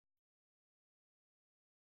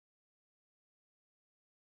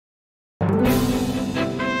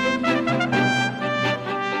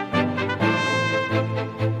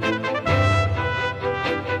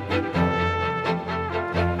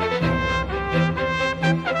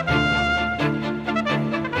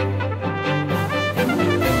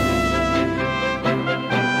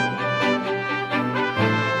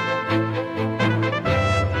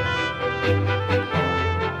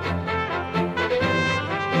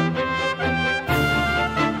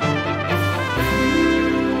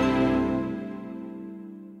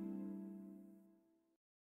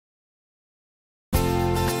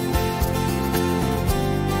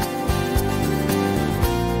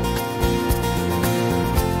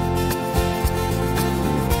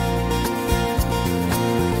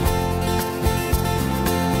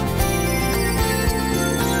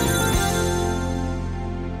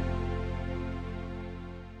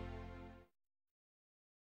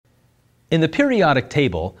In the periodic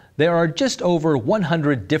table, there are just over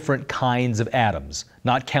 100 different kinds of atoms,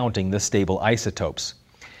 not counting the stable isotopes.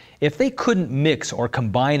 If they couldn't mix or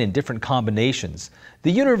combine in different combinations,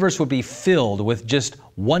 the universe would be filled with just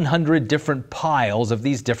 100 different piles of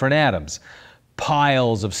these different atoms.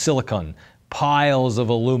 Piles of silicon, piles of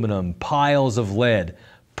aluminum, piles of lead,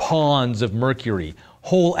 ponds of mercury,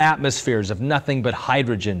 whole atmospheres of nothing but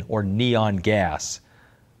hydrogen or neon gas.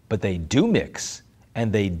 But they do mix,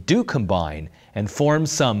 and they do combine and form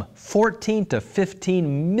some 14 to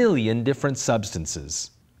 15 million different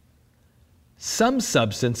substances. Some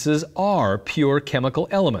substances are pure chemical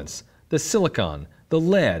elements, the silicon, the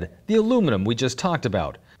lead, the aluminum we just talked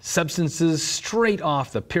about, substances straight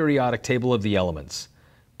off the periodic table of the elements.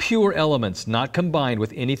 Pure elements not combined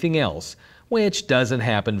with anything else, which doesn't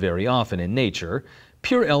happen very often in nature.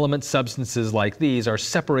 Pure element substances like these are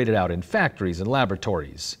separated out in factories and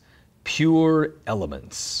laboratories. Pure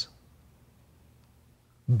elements.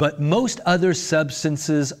 But most other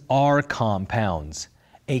substances are compounds.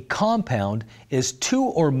 A compound is two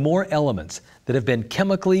or more elements that have been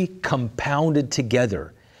chemically compounded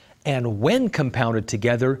together. And when compounded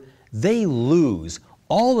together, they lose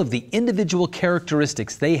all of the individual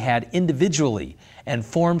characteristics they had individually and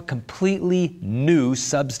form completely new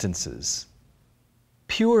substances.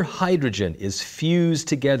 Pure hydrogen is fused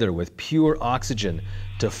together with pure oxygen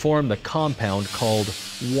to form the compound called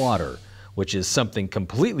water, which is something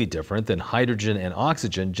completely different than hydrogen and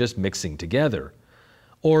oxygen just mixing together.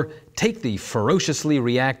 Or take the ferociously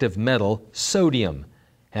reactive metal sodium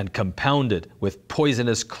and compound it with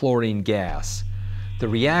poisonous chlorine gas. The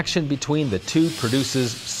reaction between the two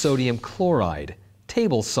produces sodium chloride,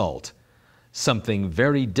 table salt, something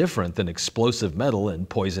very different than explosive metal and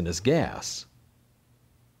poisonous gas.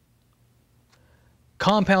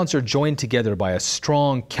 Compounds are joined together by a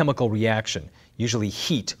strong chemical reaction, usually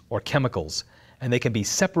heat or chemicals, and they can be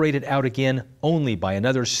separated out again only by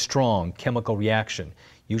another strong chemical reaction,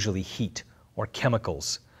 usually heat or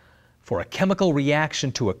chemicals. For a chemical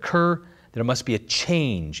reaction to occur, there must be a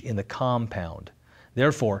change in the compound.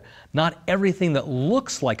 Therefore, not everything that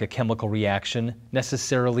looks like a chemical reaction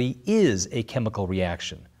necessarily is a chemical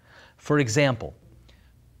reaction. For example,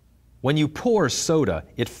 when you pour soda,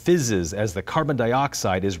 it fizzes as the carbon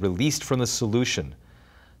dioxide is released from the solution.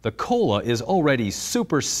 The cola is already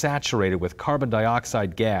supersaturated with carbon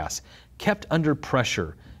dioxide gas, kept under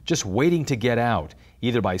pressure, just waiting to get out,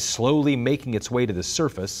 either by slowly making its way to the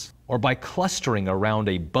surface or by clustering around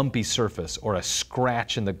a bumpy surface or a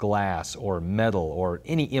scratch in the glass or metal or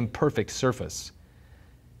any imperfect surface.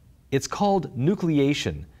 It's called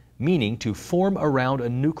nucleation, meaning to form around a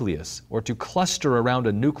nucleus or to cluster around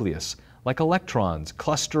a nucleus, like electrons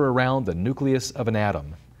cluster around the nucleus of an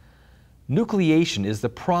atom. Nucleation is the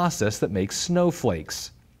process that makes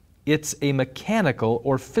snowflakes. It's a mechanical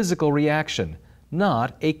or physical reaction,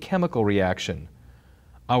 not a chemical reaction.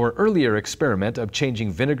 Our earlier experiment of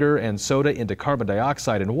changing vinegar and soda into carbon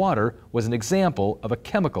dioxide and water was an example of a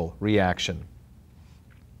chemical reaction.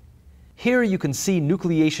 Here you can see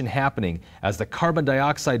nucleation happening as the carbon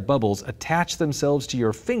dioxide bubbles attach themselves to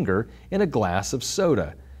your finger in a glass of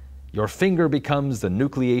soda. Your finger becomes the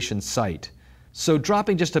nucleation site. So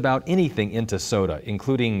dropping just about anything into soda,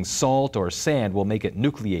 including salt or sand, will make it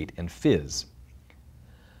nucleate and fizz.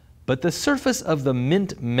 But the surface of the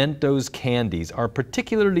Mint Mentos candies are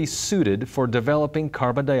particularly suited for developing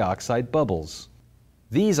carbon dioxide bubbles.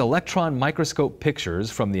 These electron microscope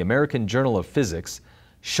pictures from the American Journal of Physics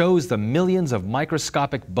shows the millions of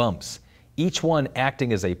microscopic bumps, each one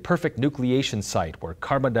acting as a perfect nucleation site where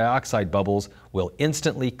carbon dioxide bubbles will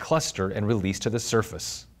instantly cluster and release to the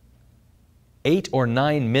surface. 8 or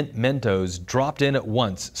 9 Mint Mentos dropped in at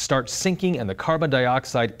once start sinking, and the carbon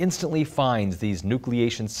dioxide instantly finds these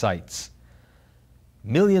nucleation sites.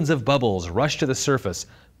 Millions of bubbles rush to the surface,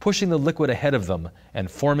 pushing the liquid ahead of them and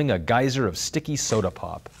forming a geyser of sticky soda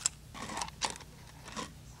pop.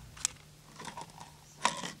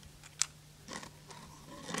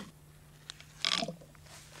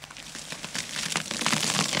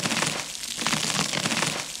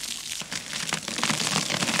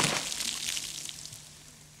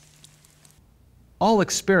 All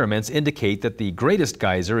experiments indicate that the greatest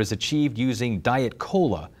geyser is achieved using Diet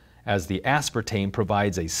Cola, as the aspartame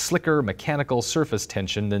provides a slicker mechanical surface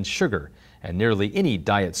tension than sugar, and nearly any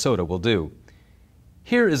diet soda will do.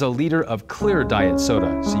 Here is a liter of clear diet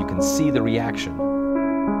soda so you can see the reaction.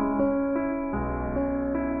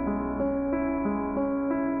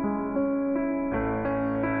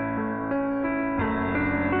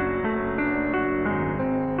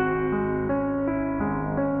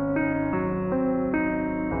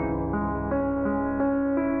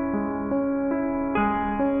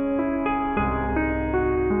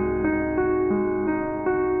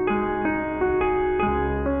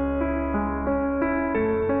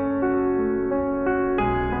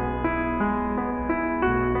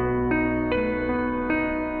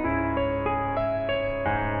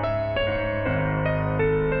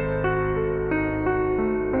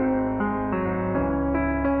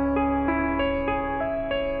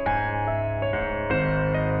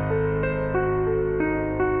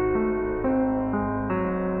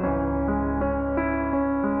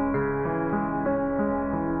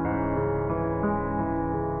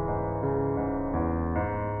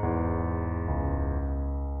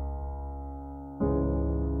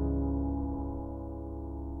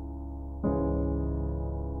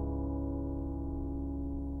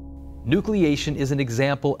 Nucleation is an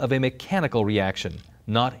example of a mechanical reaction,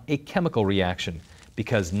 not a chemical reaction,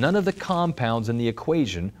 because none of the compounds in the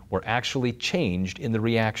equation were actually changed in the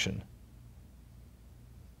reaction.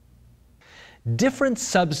 Different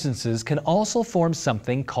substances can also form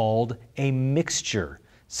something called a mixture,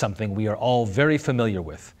 something we are all very familiar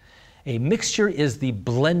with. A mixture is the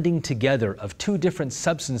blending together of two different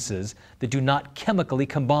substances that do not chemically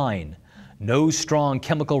combine. No strong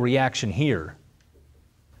chemical reaction here.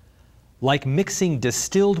 Like mixing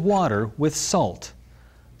distilled water with salt.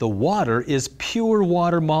 The water is pure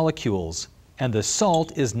water molecules, and the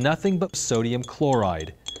salt is nothing but sodium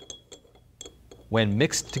chloride. When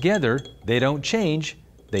mixed together, they don't change,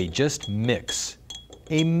 they just mix.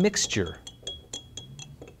 A mixture.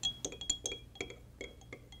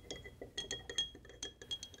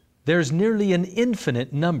 There's nearly an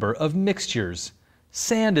infinite number of mixtures.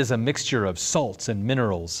 Sand is a mixture of salts and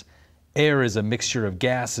minerals. Air is a mixture of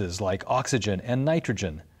gases like oxygen and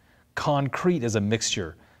nitrogen. Concrete is a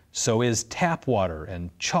mixture. So is tap water and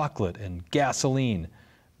chocolate and gasoline,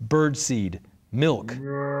 birdseed, milk.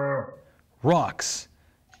 Rocks.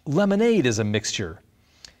 Lemonade is a mixture.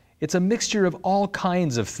 It's a mixture of all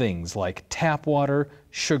kinds of things like tap water,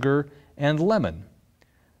 sugar, and lemon.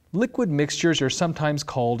 Liquid mixtures are sometimes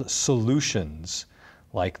called solutions.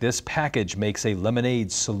 Like this package makes a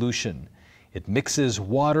lemonade solution. It mixes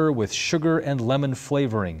water with sugar and lemon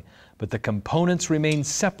flavoring, but the components remain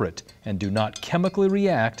separate and do not chemically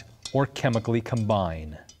react or chemically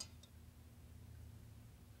combine.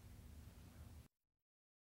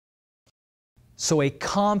 So a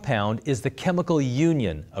compound is the chemical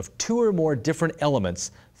union of two or more different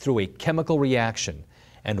elements through a chemical reaction,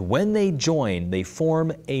 and when they join, they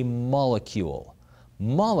form a molecule.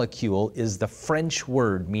 Molecule is the French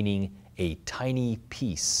word meaning a tiny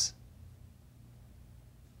piece.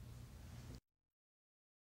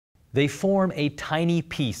 They form a tiny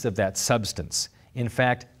piece of that substance. In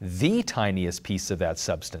fact, the tiniest piece of that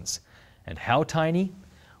substance. And how tiny?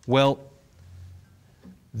 Well,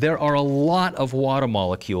 there are a lot of water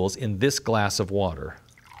molecules in this glass of water.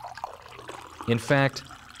 In fact,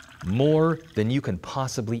 more than you can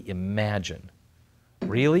possibly imagine.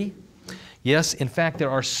 Really? Yes, in fact, there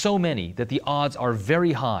are so many that the odds are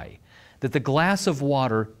very high that the glass of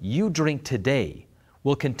water you drink today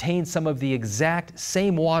will contain some of the exact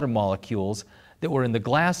same water molecules that were in the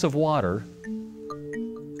glass of water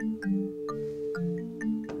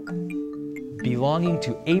belonging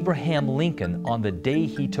to Abraham Lincoln on the day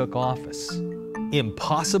he took office.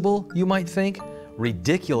 Impossible, you might think?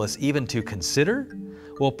 Ridiculous even to consider?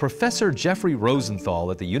 Well, Professor Jeffrey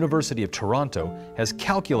Rosenthal at the University of Toronto has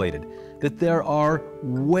calculated that there are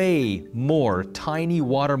way more tiny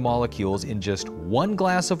water molecules in just one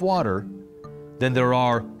glass of water than there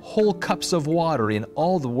are whole cups of water in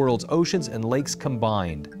all the world's oceans and lakes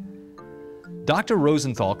combined. Dr.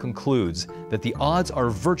 Rosenthal concludes that the odds are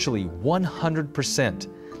virtually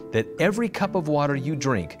 100% that every cup of water you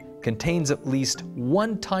drink contains at least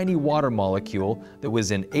one tiny water molecule that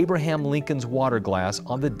was in Abraham Lincoln's water glass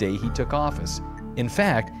on the day he took office. In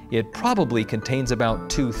fact, it probably contains about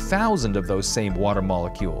 2,000 of those same water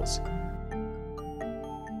molecules.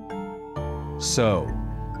 So,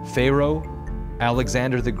 Pharaoh,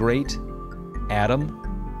 Alexander the Great,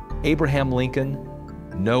 Adam, Abraham Lincoln,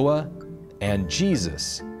 Noah, and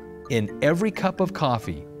Jesus, in every cup of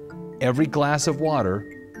coffee, every glass of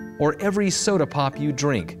water, or every soda pop you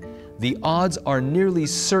drink, the odds are nearly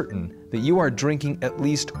certain that you are drinking at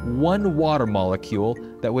least one water molecule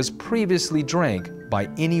that was previously drank by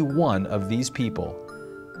any one of these people.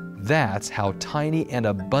 That's how tiny and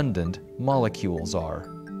abundant molecules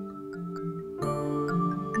are.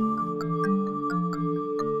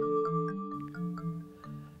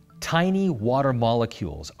 Tiny water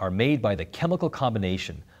molecules are made by the chemical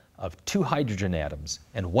combination of two hydrogen atoms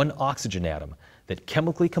and one oxygen atom that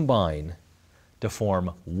chemically combine to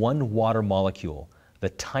form one water molecule, the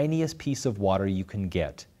tiniest piece of water you can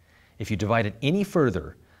get. If you divide it any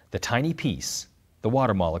further, the tiny piece, the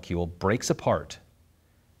water molecule, breaks apart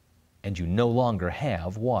and you no longer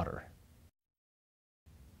have water.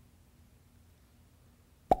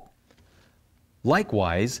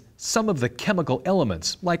 Likewise, some of the chemical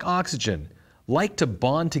elements, like oxygen, like to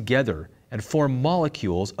bond together and form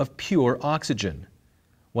molecules of pure oxygen.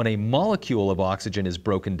 When a molecule of oxygen is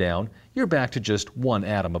broken down, you're back to just one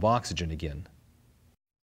atom of oxygen again.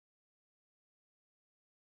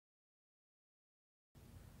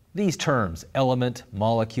 These terms, element,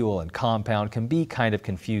 molecule, and compound, can be kind of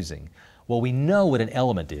confusing. Well, we know what an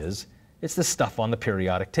element is. It's the stuff on the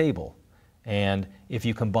periodic table. And if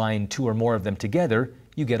you combine two or more of them together,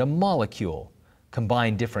 you get a molecule.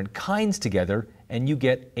 Combine different kinds together and you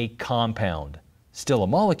get a compound. Still a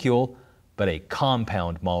molecule, but a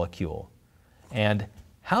compound molecule. And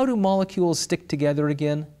how do molecules stick together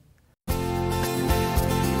again?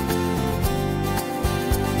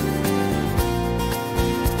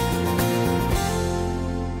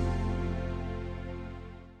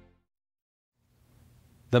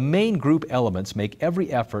 The main group elements make every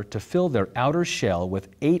effort to fill their outer shell with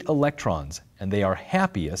 8 electrons, and they are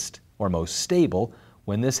happiest, or most stable,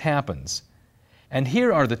 when this happens. And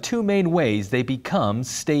here are the 2 main ways they become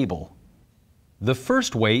stable. The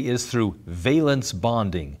first way is through valence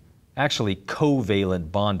bonding, actually covalent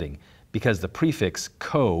bonding, because the prefix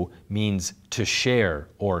co means to share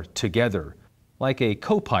or together. Like a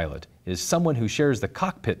co-pilot is someone who shares the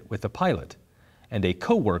cockpit with the pilot, and a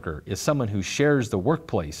co-worker is someone who shares the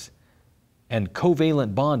workplace. And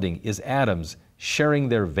covalent bonding is atoms sharing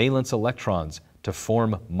their valence electrons to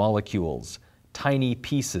form molecules, tiny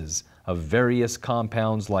pieces of various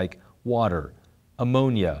compounds like water,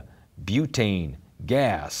 ammonia, butane,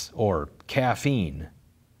 gas, or caffeine.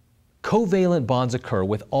 Covalent bonds occur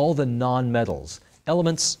with all the nonmetals,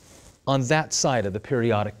 elements on that side of the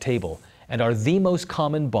periodic table, and are the most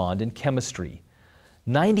common bond in chemistry.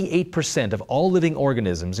 98% of all living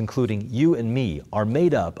organisms, including you and me, are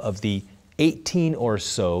made up of the 18 or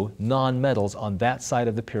so nonmetals on that side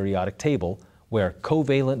of the periodic table where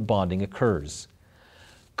covalent bonding occurs.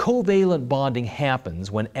 Covalent bonding happens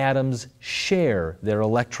when atoms share their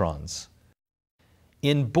electrons.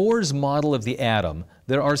 In Bohr's model of the atom,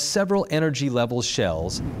 there are several energy level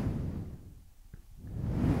shells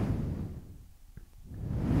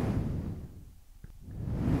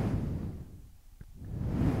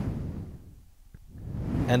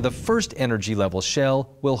and the first energy level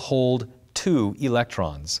shell will hold 2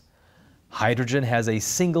 electrons. Hydrogen has a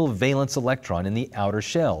single valence electron in the outer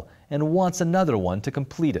shell and wants another one to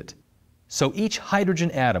complete it. So each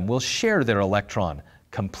hydrogen atom will share their electron,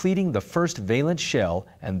 completing the first valence shell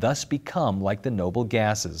and thus become like the noble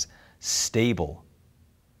gases, stable.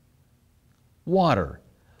 Water.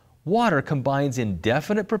 Water combines in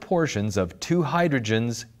definite proportions of 2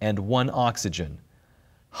 hydrogens and 1 oxygen.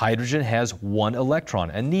 Hydrogen has 1 electron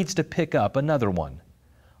and needs to pick up another one.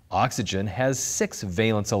 Oxygen has 6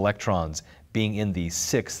 valence electrons, being in the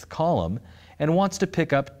 6th column, and wants to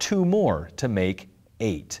pick up 2 more to make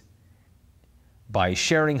 8. By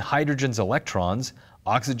sharing hydrogen's electrons,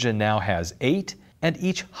 oxygen now has 8, and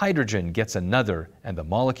each hydrogen gets another, and the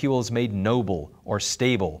molecule is made noble or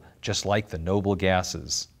stable, just like the noble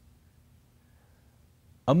gases.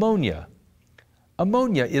 Ammonia.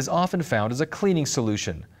 Ammonia is often found as a cleaning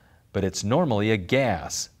solution, but it's normally a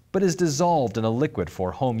gas, but is dissolved in a liquid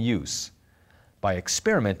for home use. By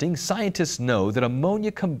experimenting, scientists know that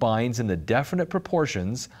ammonia combines in the definite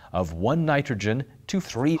proportions of 1 nitrogen to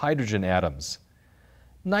 3 hydrogen atoms.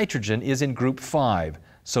 Nitrogen is in group 5,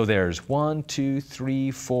 so there's 1, 2,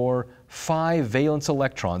 3, 4, 5 valence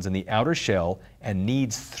electrons in the outer shell and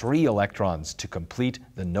needs 3 electrons to complete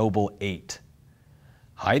the noble 8.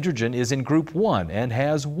 Hydrogen is in group 1 and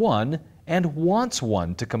has 1 and wants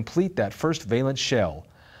 1 to complete that first valence shell.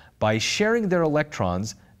 By sharing their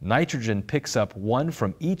electrons, nitrogen picks up 1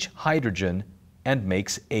 from each hydrogen and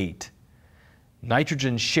makes 8.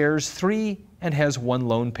 Nitrogen shares 3 and has 1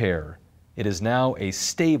 lone pair. It is now a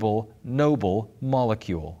stable, noble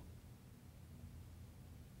molecule.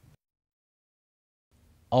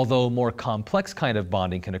 Although a more complex kind of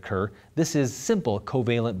bonding can occur, this is simple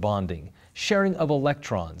covalent bonding, sharing of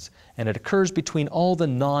electrons, and it occurs between all the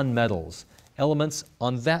nonmetals, elements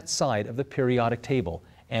on that side of the periodic table,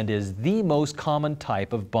 and is the most common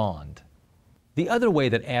type of bond. The other way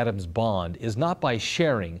that atoms bond is not by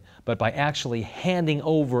sharing, but by actually handing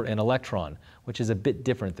over an electron, which is a bit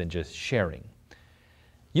different than just sharing.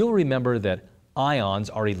 You'll remember that ions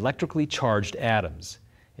are electrically charged atoms.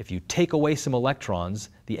 If you take away some electrons,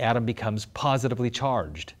 the atom becomes positively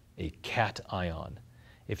charged, a cation.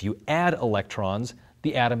 If you add electrons,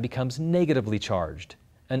 the atom becomes negatively charged,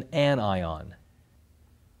 an anion.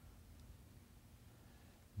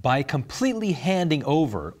 By completely handing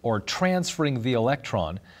over or transferring the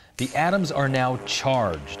electron, the atoms are now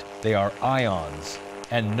charged. They are ions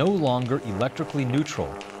and no longer electrically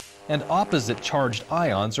neutral. And opposite charged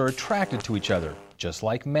ions are attracted to each other, just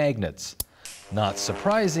like magnets. Not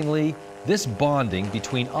surprisingly, this bonding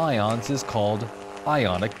between ions is called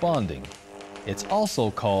ionic bonding. It's also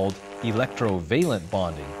called electrovalent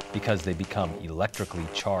bonding because they become electrically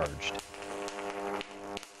charged.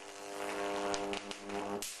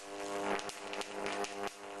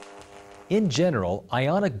 In general,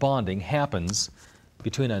 ionic bonding happens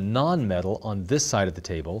between a nonmetal on this side of the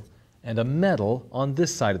table and a metal on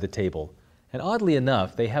this side of the table. And oddly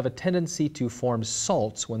enough, they have a tendency to form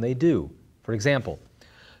salts when they do. For example,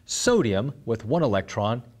 sodium with one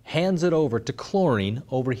electron hands it over to chlorine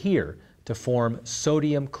over here to form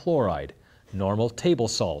sodium chloride, normal table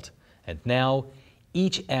salt. And now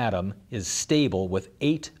each atom is stable with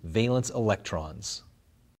 8 valence electrons.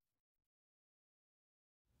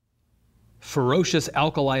 Ferrocious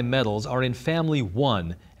alkali metals are in family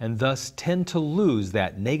 1 and thus tend to lose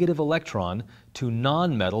that negative electron to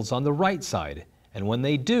nonmetals on the right side. And when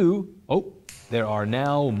they do, there are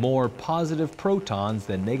now more positive protons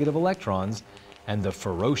than negative electrons, and the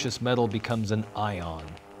ferrocious metal becomes an ion,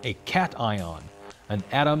 a cation, an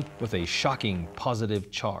atom with a shocking positive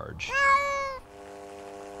charge.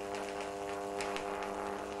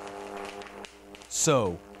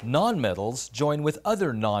 So, nonmetals join with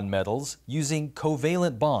other nonmetals using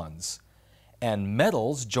covalent bonds, and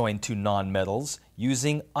metals join to nonmetals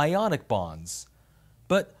using ionic bonds.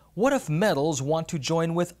 But what if metals want to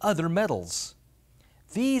join with other metals?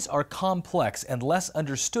 These are complex and less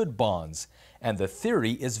understood bonds, and the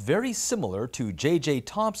theory is very similar to J.J.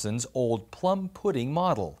 Thomson's old plum pudding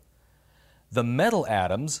model. The metal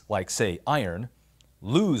atoms, like say iron,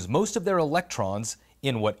 lose most of their electrons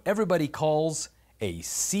in what everybody calls a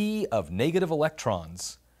sea of negative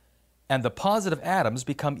electrons, and the positive atoms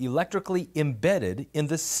become electrically embedded in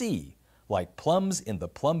the sea, like plums in the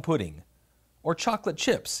plum pudding, or chocolate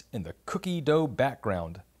chips in the cookie dough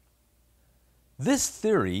background. This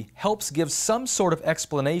theory helps give some sort of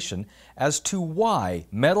explanation as to why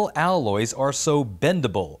metal alloys are so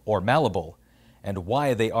bendable or malleable, and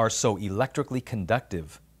why they are so electrically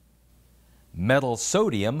conductive. Metal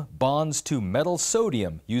sodium bonds to metal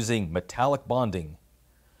sodium using metallic bonding.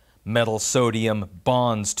 Metal sodium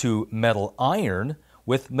bonds to metal iron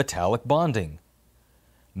with metallic bonding.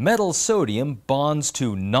 Metal sodium bonds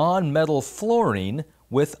to non-metal fluorine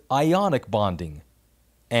with ionic bonding.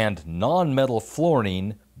 And non-metal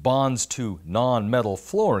fluorine bonds to non-metal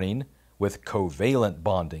fluorine with covalent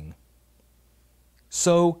bonding.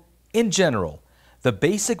 So, in general, the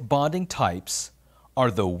basic bonding types are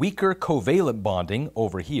the weaker covalent bonding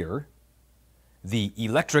over here, the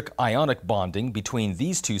electric ionic bonding between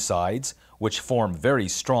these two sides, which form very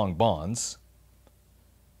strong bonds,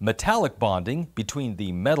 metallic bonding between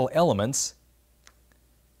the metal elements,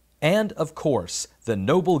 and of course, the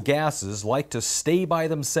noble gases like to stay by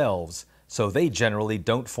themselves, so they generally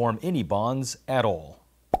don't form any bonds at all.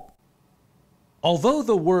 Although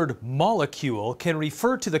the word molecule can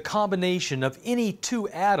refer to the combination of any two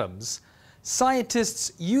atoms,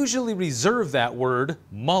 scientists usually reserve that word,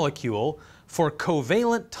 molecule, for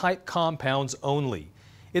covalent-type compounds only.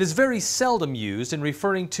 It is very seldom used in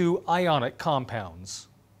referring to ionic compounds.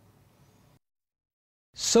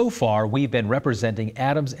 So far, we've been representing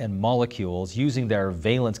atoms and molecules using their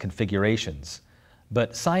valence configurations.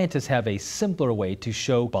 But scientists have a simpler way to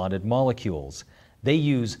show bonded molecules. They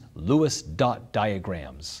use Lewis dot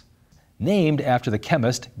diagrams, named after the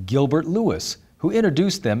chemist Gilbert Lewis, who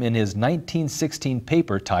introduced them in his 1916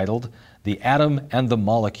 paper titled The Atom and the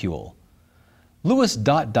Molecule. Lewis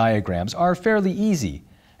dot diagrams are fairly easy,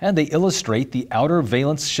 and they illustrate the outer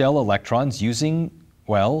valence shell electrons using,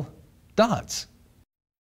 well, dots.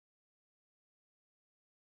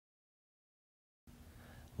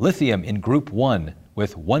 Lithium in group 1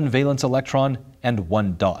 with 1 valence electron and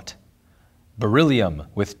 1 dot. Beryllium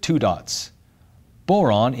with 2 dots.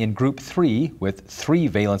 Boron in group 3 with 3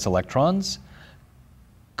 valence electrons.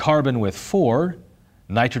 Carbon with 4,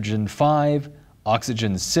 nitrogen 5,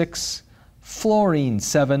 oxygen 6, fluorine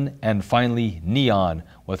 7, and finally neon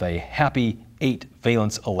with a happy 8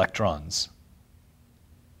 valence electrons.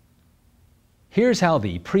 Here's how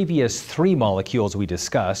the previous 3 molecules we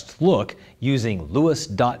discussed look using Lewis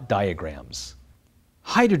dot diagrams.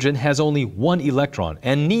 Hydrogen has only 1 electron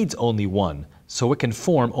and needs only 1, so it can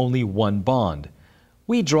form only 1 bond.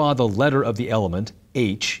 We draw the letter of the element,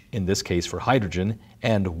 H, in this case for hydrogen,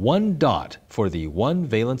 and 1 dot for the 1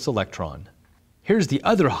 valence electron. Here's the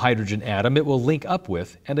other hydrogen atom it will link up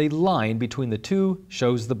with, and a line between the two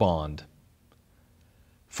shows the bond.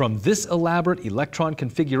 From this elaborate electron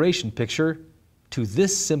configuration picture to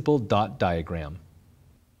this simple dot diagram.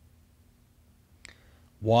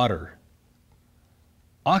 Water.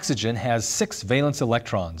 Oxygen has 6 valence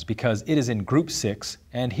electrons because it is in group 6,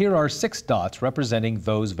 and here are 6 dots representing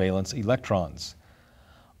those valence electrons.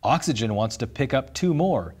 Oxygen wants to pick up 2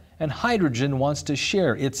 more, and hydrogen wants to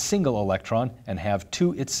share its single electron and have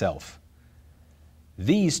 2 itself.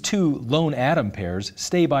 These 2 lone atom pairs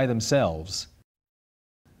stay by themselves.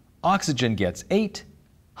 Oxygen gets 8,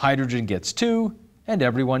 hydrogen gets 2, and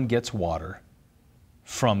everyone gets water.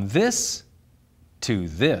 From this to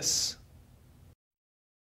this.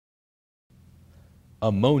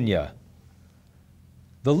 Ammonia.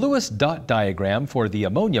 The Lewis dot diagram for the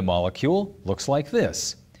ammonia molecule looks like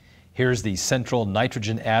this. Here's the central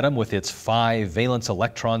nitrogen atom with its 5 valence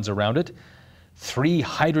electrons around it. 3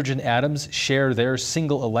 hydrogen atoms share their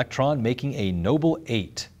single electron, making a noble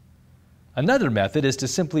 8. Another method is to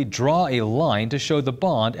simply draw a line to show the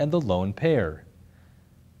bond and the lone pair.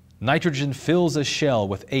 Nitrogen fills a shell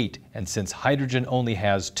with 8, and since hydrogen only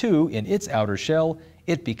has 2 in its outer shell,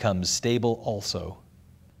 it becomes stable also.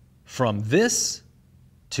 From this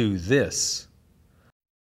to this.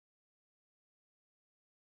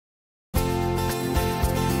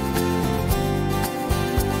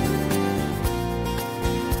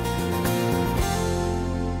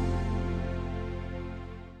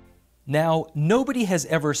 Now, nobody has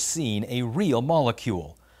ever seen a real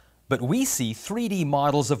molecule, but we see 3D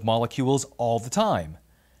models of molecules all the time.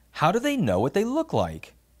 How do they know what they look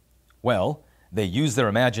like? Well, they use their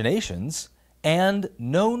imaginations and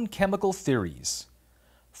known chemical theories.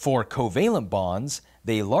 For covalent bonds,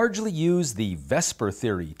 they largely use the VSEPR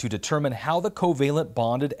theory to determine how the covalent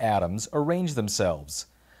bonded atoms arrange themselves.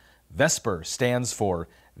 VSEPR stands for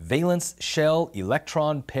valence shell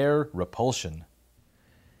electron pair repulsion.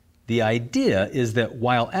 The idea is that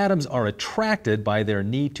while atoms are attracted by their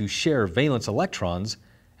need to share valence electrons,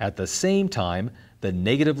 at the same time, the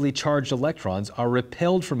negatively charged electrons are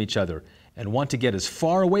repelled from each other and want to get as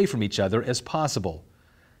far away from each other as possible.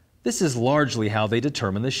 This is largely how they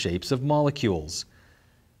determine the shapes of molecules.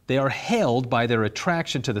 They are held by their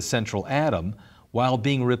attraction to the central atom while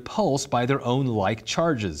being repulsed by their own like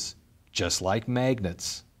charges, just like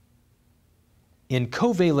magnets. In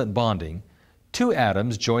covalent bonding, 2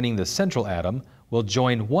 atoms joining the central atom will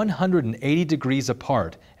join 180 degrees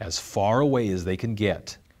apart, as far away as they can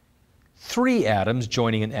get. 3 atoms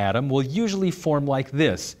joining an atom will usually form like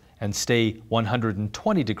this and stay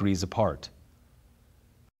 120 degrees apart.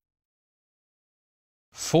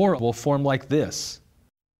 4 will form like this.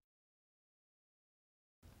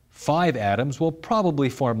 5 atoms will probably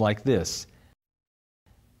form like this.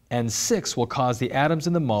 And 6 will cause the atoms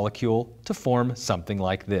in the molecule to form something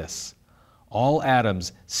like this. All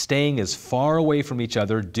atoms staying as far away from each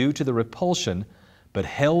other due to the repulsion, but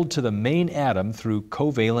held to the main atom through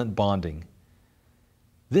covalent bonding.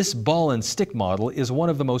 This ball and stick model is one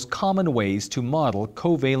of the most common ways to model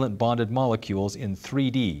covalent bonded molecules in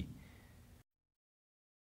 3D.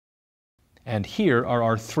 And here are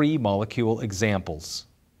our 3 molecule examples.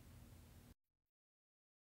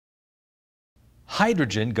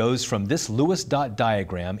 Hydrogen goes from this Lewis dot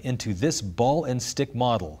diagram into this ball and stick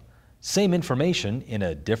model. Same information in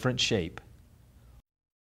a different shape.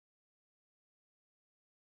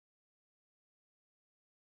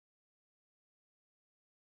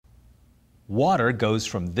 Water goes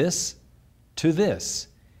from this to this.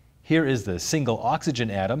 Here is the single oxygen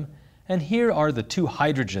atom, and here are the 2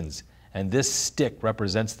 hydrogens, and this stick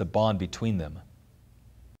represents the bond between them.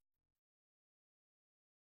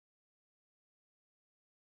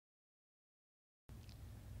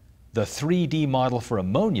 The 3D model for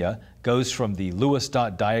ammonia goes from the Lewis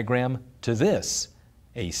dot diagram to this,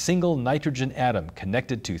 a single nitrogen atom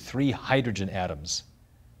connected to 3 hydrogen atoms.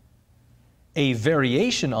 A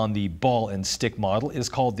variation on the ball and stick model is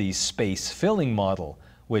called the space filling model,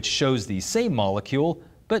 which shows the same molecule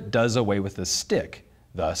but does away with the stick,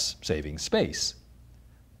 thus saving space.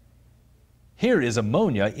 Here is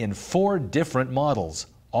ammonia in 4 different models,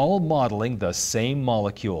 all modeling the same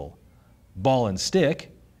molecule. Ball and stick,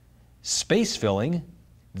 space filling,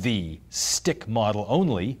 the stick model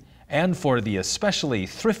only, and for the especially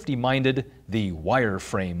thrifty-minded, the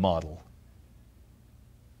wireframe model.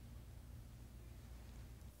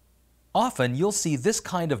 Often you'll see this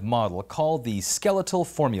kind of model called the skeletal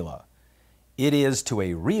formula. It is to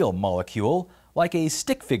a real molecule like a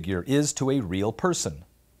stick figure is to a real person.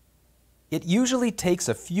 It usually takes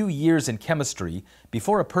a few years in chemistry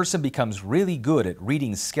before a person becomes really good at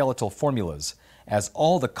reading skeletal formulas, as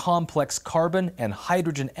all the complex carbon and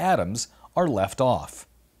hydrogen atoms are left off.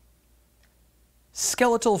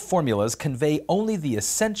 Skeletal formulas convey only the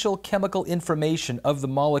essential chemical information of the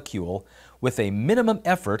molecule with a minimum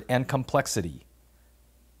effort and complexity.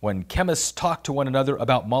 When chemists talk to one another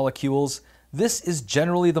about molecules, this is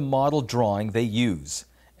generally the model drawing they use,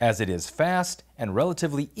 as it is fast and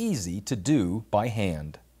relatively easy to do by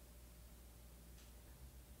hand.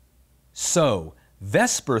 So,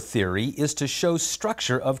 VSEPR theory is to show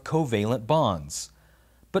structure of covalent bonds.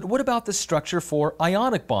 But what about the structure for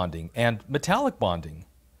ionic bonding and metallic bonding?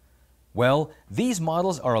 Well, these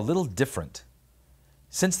models are a little different.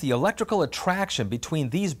 Since the electrical attraction between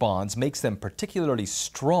these bonds makes them particularly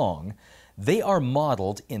strong, they are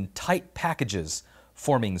modeled in tight packages,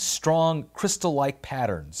 forming strong crystal-like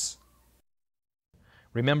patterns.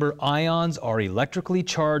 Remember, ions are electrically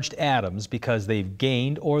charged atoms because they've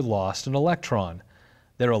gained or lost an electron.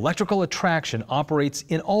 Their electrical attraction operates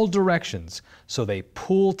in all directions, so they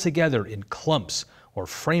pull together in clumps or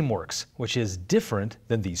frameworks, which is different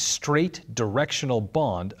than the straight directional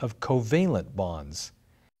bond of covalent bonds.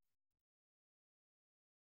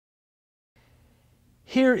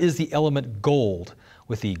 Here is the element gold,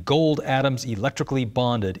 with the gold atoms electrically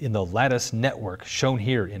bonded in the lattice network shown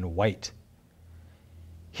here in white.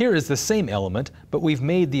 Here is the same element, but we've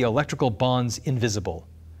made the electrical bonds invisible.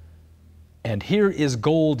 And here is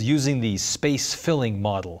gold using the space-filling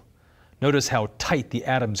model. Notice how tight the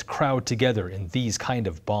atoms crowd together in these kind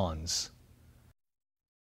of bonds.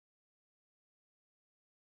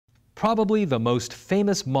 Probably the most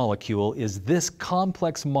famous molecule is this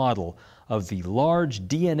complex model of the large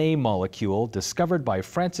DNA molecule discovered by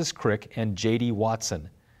Francis Crick and J.D. Watson.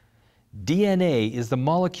 DNA is the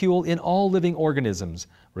molecule in all living organisms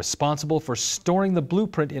responsible for storing the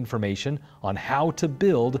blueprint information on how to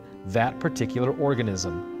build that particular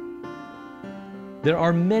organism. There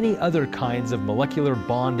are many other kinds of molecular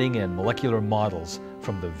bonding and molecular models,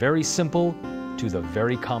 from the very simple to the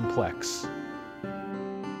very complex.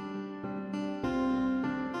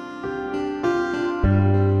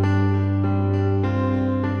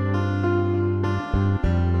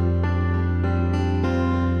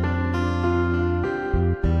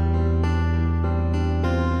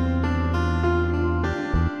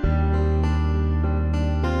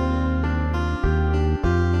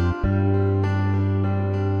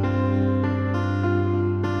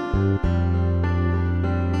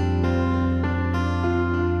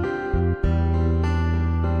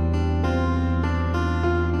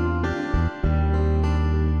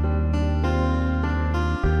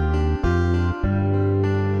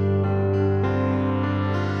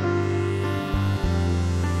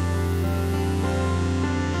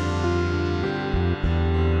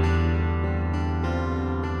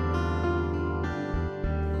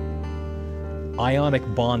 Ionic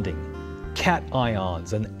bonding,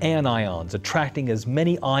 cations and anions attracting as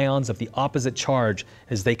many ions of the opposite charge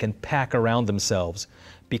as they can pack around themselves,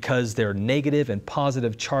 because their negative and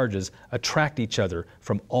positive charges attract each other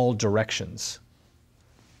from all directions.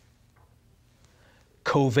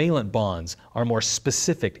 Covalent bonds are more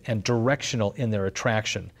specific and directional in their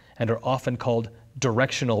attraction and are often called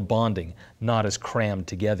directional bonding, not as crammed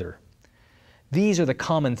together. These are the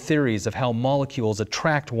common theories of how molecules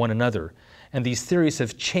attract one another, and these theories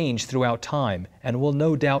have changed throughout time and will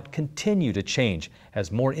no doubt continue to change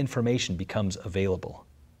as more information becomes available.